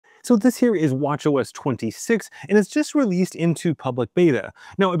So this here is WatchOS 26, and it's just released into public beta.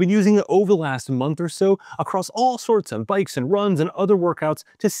 Now, I've been using it over the last month or so across all sorts of bikes and runs and other workouts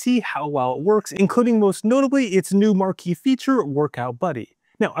to see how well it works, including most notably its new marquee feature, Workout Buddy.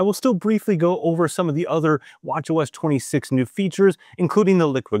 Now, I will still briefly go over some of the other WatchOS 26 new features, including the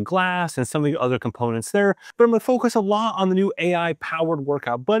liquid glass and some of the other components there, but I'm going to focus a lot on the new AI-powered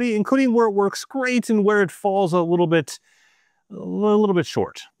Workout Buddy, including where it works great and where it falls a little bit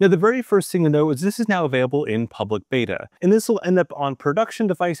short. Now, the very first thing to know is this is now available in public beta, and this will end up on production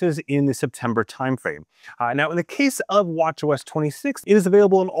devices in the September timeframe. Now, in the case of WatchOS 26, it is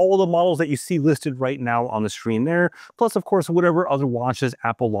available in all the models that you see listed right now on the screen there, plus, of course, whatever other watches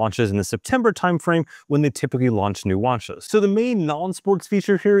Apple launches in the September timeframe when they typically launch new watches. So the main non-sports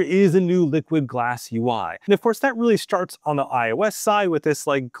feature here is the new liquid glass UI. And of course, that really starts on the iOS side with this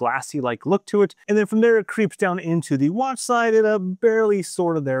like glassy-like look to it, and then from there it creeps down into the watch side in a barely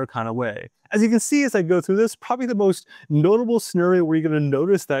sort of there kind of way. As you can see as I go through this, probably the most notable scenario where you're going to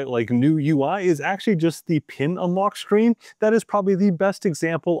notice that like new UI is actually just the pin unlock screen. That is probably the best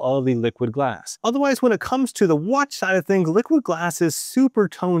example of the liquid glass. Otherwise, when it comes to the watch side of things, liquid glass is super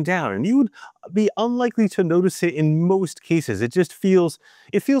toned down, and you would be unlikely to notice it in most cases. It feels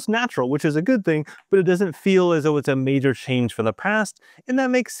natural, which is a good thing, but it doesn't feel as though it's a major change from the past, and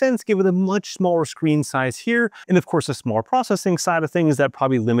that makes sense given the much smaller screen size here, and of course a small processing side of things that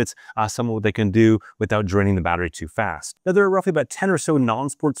probably limits some of what they can do without draining the battery too fast. Now, there are roughly about 10 or so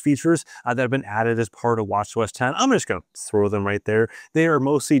non-sports features that have been added as part of WatchOS 10. I'm just going to throw them right there. They are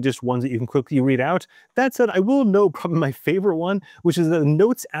mostly just ones that you can quickly read out. That said, I will note probably my favorite one, which is the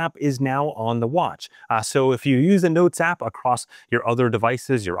Notes app is now on the watch. So if you use the Notes app across your other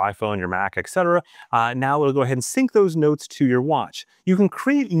devices, your iPhone, your Mac, etc., now it'll go ahead and sync those notes to your watch. You can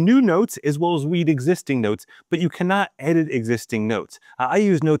create new notes as well as read existing notes, but you cannot edit existing notes. I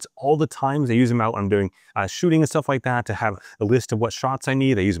use notes all the time. I use them out when I'm doing shooting and stuff like that to have a list of what shots I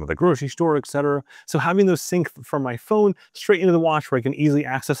need. I use them at the grocery store, etc. So having those sync from my phone straight into the watch where I can easily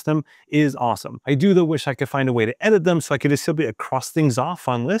access them is awesome. I do though wish I could find a way to edit them so I could just simply cross things off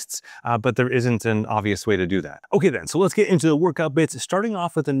on lists, but there isn't an obvious way to do that. Okay then, so let's get into the workout bits, starting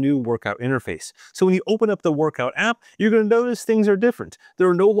off with the new workout interface. So when you open up the workout app, you're going to notice things are different. There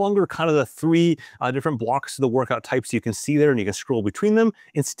are no longer kind of the three different blocks of the workout types you can see there and you can scroll between them.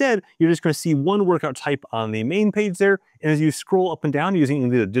 Instead, you're just going to see one workout type on the main page there, and as you scroll up and down using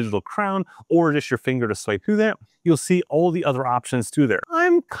either the digital crown or just your finger to swipe through that, you'll see all the other options through there.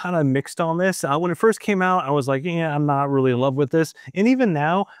 I'm kind of mixed on this. When it first came out, I was like, yeah, I'm not really in love with this. And even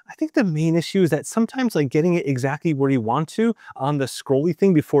now, I think the main issue is that sometimes like getting it exactly where you want to on the scrolly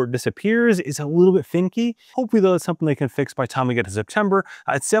thing before it disappears is a little bit finicky. Hopefully though, it's something they can fix by the time we get to September.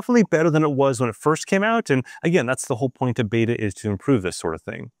 It's definitely better than it was when it first came out. And again, that's the whole point of beta, is to improve this sort of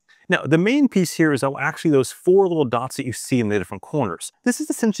thing. Now, the main piece here is actually those four little dots that you see in the different corners. This is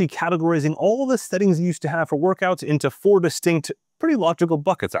essentially categorizing all the settings you used to have for workouts into four distinct, pretty logical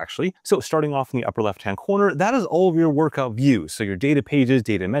buckets actually. So starting off in the upper left-hand corner, that is all of your workout views. So your data pages,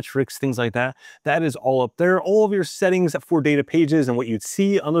 data metrics, things like that, that is all up there. All of your settings for data pages and what you'd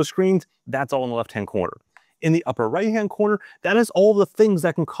see on those screens, that's all in the left-hand corner. In the upper right-hand corner, that is all the things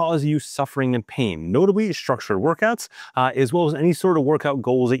that can cause you suffering and pain, notably structured workouts, as well as any sort of workout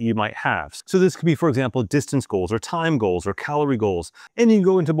goals that you might have. So this could be, for example, distance goals or time goals or calorie goals. And you can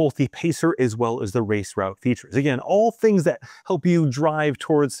go into both the pacer as well as the race route features. Again, all things that help you drive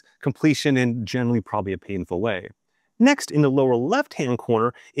towards completion in generally probably a painful way. Next, in the lower left-hand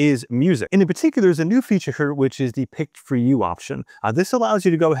corner is music. And in particular, there's a new feature here, which is the Picked For You option. This allows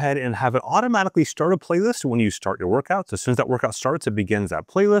you to go ahead and have it automatically start a playlist when you start your workout. So as soon as that workout starts, it begins that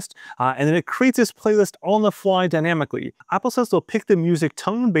playlist. And then it creates this playlist on the fly dynamically. Apple says they'll pick the music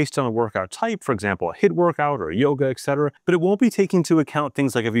tone based on a workout type, for example, a HIIT workout or a yoga, etc. But it won't be taking into account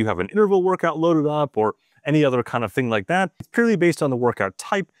things like if you have an interval workout loaded up or any other kind of thing like that. It's purely based on the workout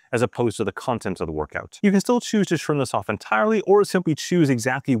type as opposed to the content of the workout. You can still choose to turn this off entirely or simply choose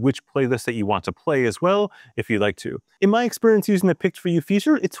exactly which playlist that you want to play as well, if you'd like to. In my experience using the Picked For You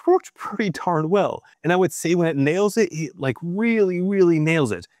feature, it's worked pretty darn well. And I would say when it nails it, it like really, really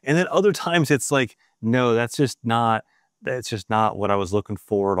nails it. And then other times it's like, no, that's just not what I was looking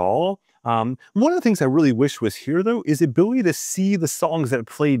for at all. One of the things I really wish was here though is the ability to see the songs that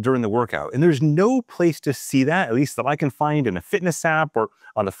played during the workout. And there's no place to see that, at least that I can find in a fitness app or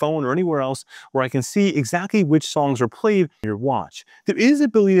on the phone or anywhere else, where I can see exactly which songs are played on your watch. There is the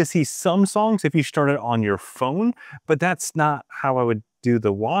ability to see some songs if you start it on your phone, but that's not how I would do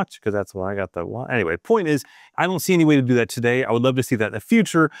the watch because that's what I got the watch. Anyway, point is, I don't see any way to do that today. I would love to see that in the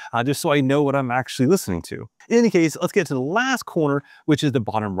future, just so I know what I'm actually listening to. In any case, let's get to the last corner, which is the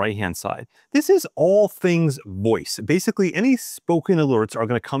bottom right-hand side. This is all things voice. Basically, any spoken alerts are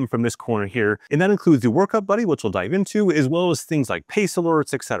going to come from this corner here, and that includes the Workout Buddy, which we'll dive into, as well as things like pace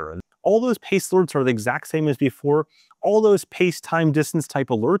alerts, etc. All those pace alerts are the exact same as before. All those pace, time, distance type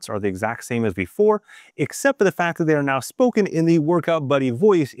alerts are the exact same as before, except for the fact that they are now spoken in the Workout Buddy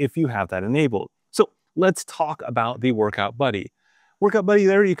voice if you have that enabled. So let's talk about the Workout Buddy. Workout Buddy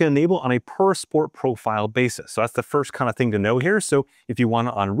there you can enable on a per sport profile basis. So that's the first kind of thing to know here. So if you want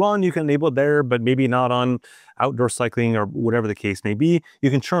it on run, you can enable it there, but maybe not on outdoor cycling or whatever the case may be. You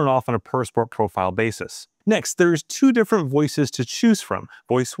can turn it off on a per sport profile basis. Next, there's two different voices to choose from,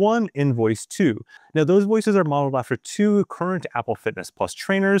 Voice 1 and Voice 2. Now, those voices are modeled after two current Apple Fitness Plus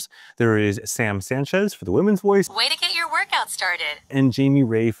trainers. There is Sam Sanchez for the women's voice. Way to get your workout started. And Jamie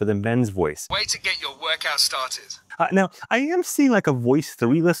Ray for the men's voice. Way to get your workout started. Now, I am seeing like a Voice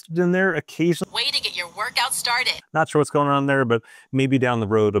 3 listed in there occasionally. Way to get your workout started. Not sure what's going on there, but maybe down the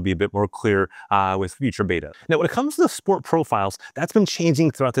road it'll be a bit more clear with future beta. Now, when it comes to the sport profiles, that's been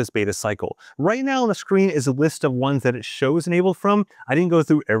changing throughout this beta cycle. Right now on the screen is a list of ones that it shows enabled from. I didn't go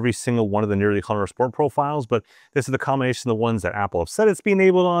through every single one of the nearly 100 sport profiles, but this is the combination of the ones that Apple have said it's being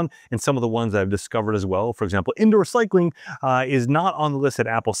enabled on and some of the ones that I've discovered as well. For example, indoor cycling is not on the list that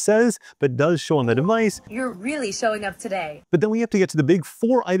Apple says, but does show on the device. You're really showing up today. But then we have to get to the big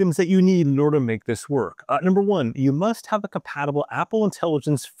 4 items that you need in order to make this work. Number 1, you must have a compatible Apple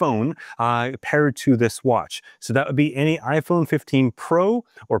Intelligence phone paired to this watch. So that would be any iPhone 15 Pro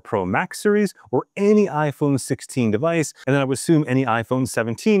or Pro Max series or any iPhone 16 device. And then I would assume any iPhone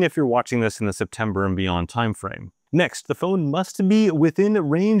 17 if you're watching this in the September and beyond timeframe. Next, the phone must be within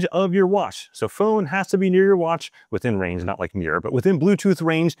range of your watch. So phone has to be near your watch, within range, not like near, but within Bluetooth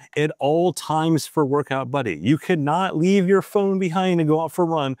range at all times for Workout Buddy. You cannot leave your phone behind and go out for a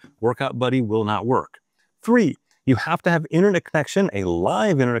run. Workout Buddy will not work. 3, you have to have internet connection, a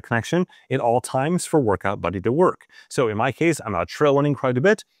live internet connection at all times for Workout Buddy to work. So in my case, I'm out trail running quite a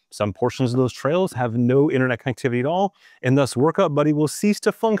bit. Some portions of those trails have no internet connectivity at all, and thus Workout Buddy will cease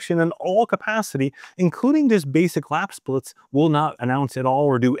to function in all capacity, including just basic lap splits, will not announce at all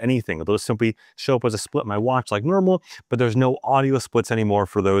or do anything. Those simply show up as a split on my watch like normal, but there's no audio splits anymore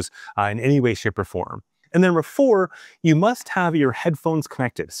for those in any way, shape, or form. And then number 4, you must have your headphones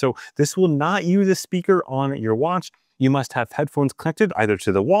connected. So this will not use a speaker on your watch. You must have headphones connected either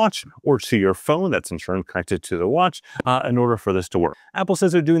to the watch or to your phone that's in turn connected to the watch in order for this to work. Apple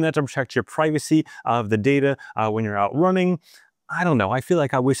says they're doing that to protect your privacy of the data when you're out running. I don't know. I feel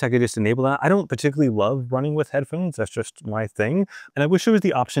like I wish I could just enable that. I don't particularly love running with headphones. That's just my thing. And I wish there was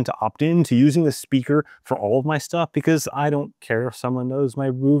the option to opt in to using the speaker for all of my stuff because I don't care if someone knows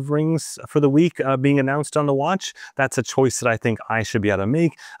my Move rings for the week being announced on the watch. That's a choice that I think I should be able to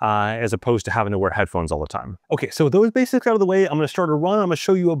make as opposed to having to wear headphones all the time. Okay, so with those basics out of the way, I'm going to start a run. I'm going to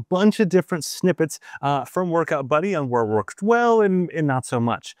show you a bunch of different snippets from Workout Buddy on where it worked well and not so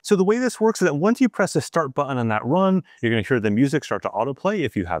much. So the way this works is that once you press the start button on that run, you're going to hear the music start to autoplay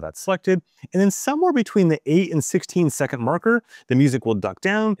if you have that selected. And then somewhere between the 8 and 16 second marker, the music will duck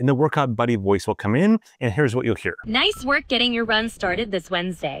down and the Workout Buddy voice will come in. And here's what you'll hear. Nice work getting your run started this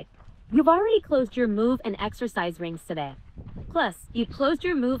Wednesday. You've already closed your Move and exercise rings today. Plus, you closed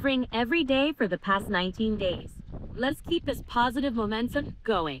your Move ring every day for the past 19 days. Let's keep this positive momentum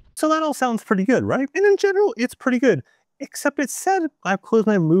going. So that all sounds pretty good, right? And in general, it's pretty good. Except it said I've closed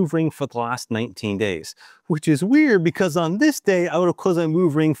my Move ring for the last 19 days, which is weird because on this day, I would have closed my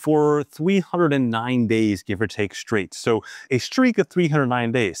Move ring for 309 days, give or take straight. So a streak of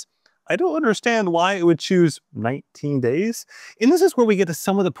 309 days. I don't understand why it would choose 19 days. And this is where we get to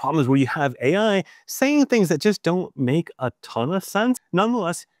some of the problems where you have AI saying things that just don't make a ton of sense.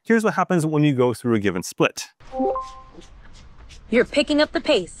 Nonetheless, here's what happens when you go through a given split. You're picking up the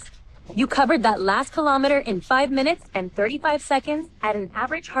pace. You covered that last kilometer in 5 minutes and 35 seconds at an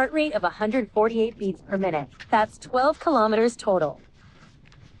average heart rate of 148 beats per minute. That's 12 kilometers total.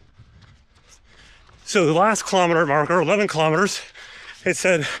 So the last kilometer marker, 11 kilometers, it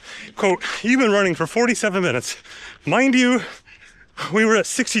said, quote, "You've been running for 47 minutes. Mind you, we were at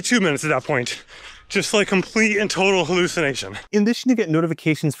 62 minutes at that point. Just like complete and total hallucination." In addition, you get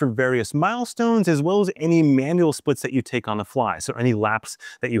notifications for various milestones as well as any manual splits that you take on the fly. So any laps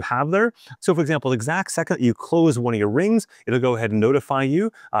that you have there. So for example, the exact second that you close one of your rings, it'll go ahead and notify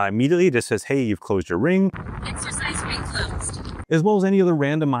you immediately. It just says, hey, you've closed your ring. Exercise ring closed. as well as any other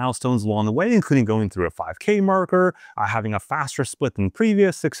random milestones along the way, including going through a 5K marker, having a faster split than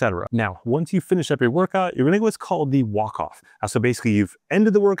previous, etc. Now, once you finish up your workout, you're going to get what's called the walk-off. So basically, you've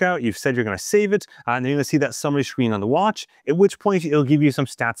ended the workout, you've said you're going to save it, and then you're going to see that summary screen on the watch, at which point it'll give you some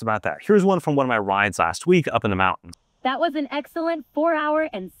stats about that. Here's one from one of my rides last week up in the mountains. That was an excellent 4-hour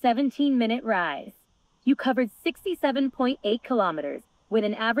and 17-minute ride. You covered 67.8 kilometers with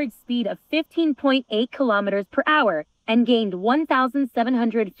an average speed of 15.8 kilometers per hour and gained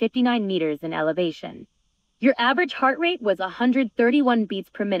 1,759 meters in elevation. Your average heart rate was 131 beats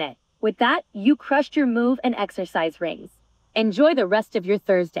per minute. With that, you crushed your move and exercise rings. Enjoy the rest of your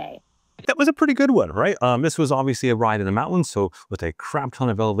Thursday. That was a pretty good one, right? This was obviously a ride in the mountains, so with a crap ton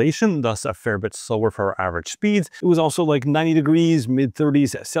of elevation, thus a fair bit slower for our average speeds. It was also like 90 degrees,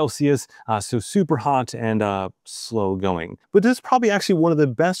 mid-30s Celsius, so super hot and slow going. But this is probably actually one of the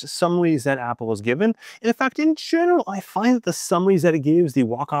best summaries that Apple has given. And in fact, in general, I find that the summaries that it gives, the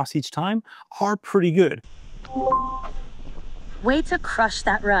walk-offs each time, are pretty good. Way to crush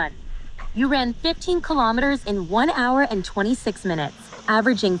that run. You ran 15 kilometers in 1 hour and 26 minutes,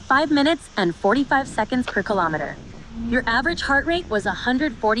 averaging 5 minutes and 45 seconds per kilometer. Your average heart rate was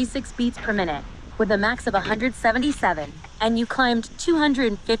 146 beats per minute, with a max of 177, and you climbed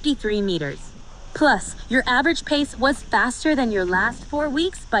 253 meters. Plus, your average pace was faster than your last 4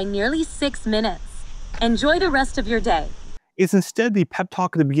 weeks by nearly 6 minutes. Enjoy the rest of your day. It's instead the pep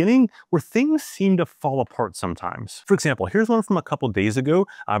talk at the beginning where things seem to fall apart sometimes. For example, here's one from a couple days ago,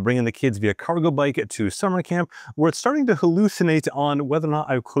 bringing the kids via cargo bike to summer camp, where it's starting to hallucinate on whether or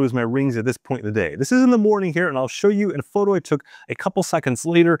not I've closed my rings at this point in the day. This is in the morning here, and I'll show you a photo I took a couple seconds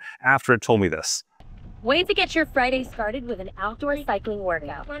later after it told me this. Way to get your Friday started with an outdoor cycling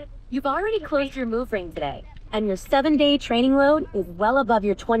workout. You've already closed your move ring today, and your 7-day training load is well above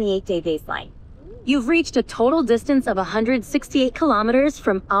your 28-day baseline. You've reached a total distance of 168 kilometers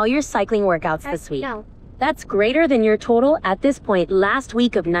from all your cycling workouts this week. That's greater than your total at this point last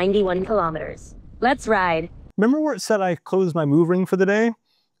week of 91 kilometers. Let's ride. Remember where it said I closed my move ring for the day?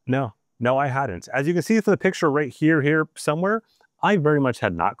 No, I hadn't. As you can see from the picture right here somewhere, I very much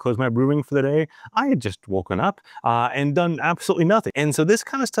had not closed my move ring for the day. I had just woken up and done absolutely nothing. And so this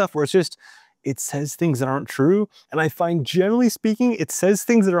kind of stuff where it's just, it says things that aren't true. And I find, generally speaking, it says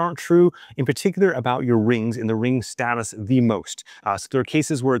things that aren't true, in particular about your rings and the ring status the most. So there are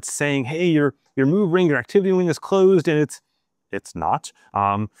cases where it's saying, hey, your move ring, your activity ring is closed, and it's not.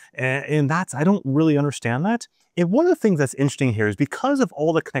 And that's, I don't really understand that. And one of the things that's interesting here is because of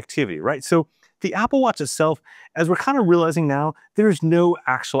all the connectivity, right? So the Apple Watch itself, as we're kind of realizing now, there's no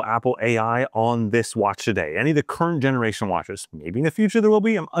actual Apple AI on this watch today. Any of the current generation watches, maybe in the future there will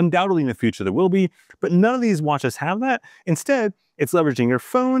be, undoubtedly in the future there will be, but none of these watches have that. Instead, it's leveraging your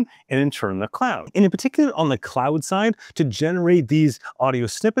phone and in turn the cloud. And in particular on the cloud side, to generate these audio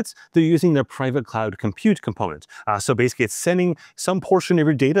snippets, they're using their private cloud compute component. So basically it's sending some portion of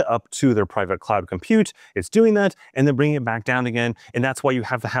your data up to their private cloud compute. It's doing that and then bringing it back down again. And that's why you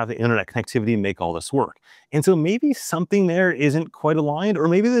have to have the internet connectivity and make all this work. And so maybe something there isn't quite aligned, or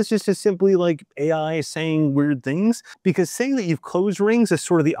maybe that's just simply like AI saying weird things, because saying that you've closed rings is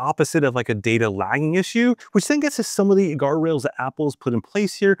sort of the opposite of like a data lagging issue, which then gets to some of the guardrails that Apple's put in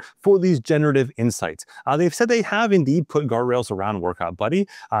place here for these generative insights. They've said they have indeed put guardrails around Workout Buddy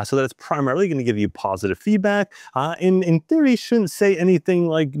so that it's primarily going to give you positive feedback, and in theory shouldn't say anything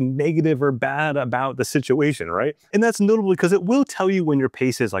like negative or bad about the situation, right? And that's notable because it will tell you when your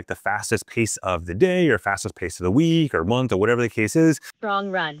pace is like the fastest pace of the day or fastest pace of the week or month or whatever the case is.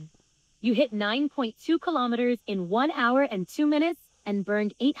 Strong run. You hit 9.2 kilometers in 1 hour and 2 minutes and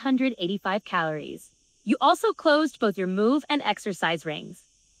burned 885 calories. You also closed both your move and exercise rings.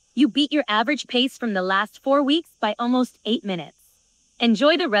 You beat your average pace from the last 4 weeks by almost 8 minutes.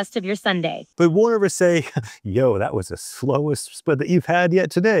 Enjoy the rest of your Sunday. But won't ever say, yo, that was the slowest split that you've had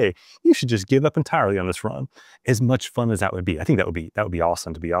yet today. You should just give up entirely on this run. As much fun as that would be. I think that would be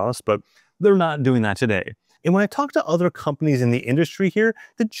awesome, to be honest, but they're not doing that today. And when I talk to other companies in the industry here,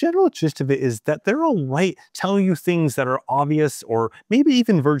 the general gist of it is that they're all right telling you things that are obvious or maybe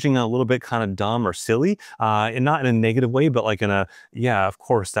even verging on a little bit kind of dumb or silly, and not in a negative way, but like in a, yeah, of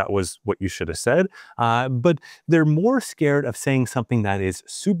course, that was what you should have said. But they're more scared of saying something that is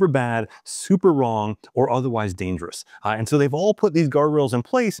super bad, super wrong, or otherwise dangerous. And so they've all put these guardrails in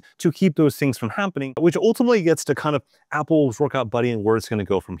place to keep those things from happening, which ultimately gets to kind of Apple's Workout Buddy and where it's going to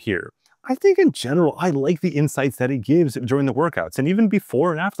go from here. I think in general, I like the insights that it gives during the workouts and even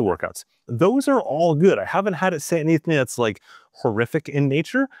before and after the workouts. Those are all good. I haven't had it say anything that's like horrific in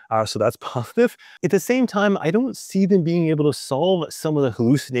nature, so that's positive. At the same time, I don't see them being able to solve some of the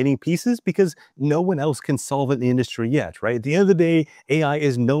hallucinating pieces because no one else can solve it in the industry yet, right? At the end of the day, AI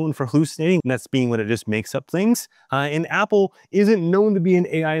is known for hallucinating, and that's being when it just makes up things. And Apple isn't known to be an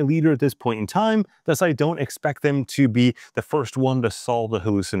AI leader at this point in time, thus I don't expect them to be the first one to solve the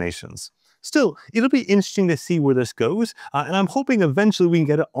hallucinations. Still, it'll be interesting to see where this goes, and I'm hoping eventually we can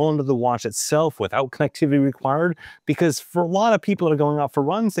get it onto the watch itself without connectivity required, because for a lot of people that are going out for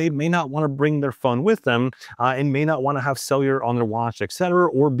runs, they may not want to bring their phone with them, and may not want to have cellular on their watch, etc.,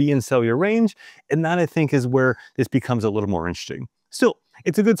 or be in cellular range, and that I think is where this becomes a little more interesting. Still,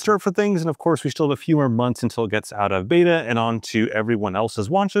 it's a good start for things, and of course we still have a few more months until it gets out of beta and onto everyone else's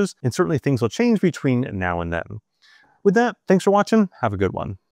watches, and certainly things will change between now and then. With that, thanks for watching, have a good one.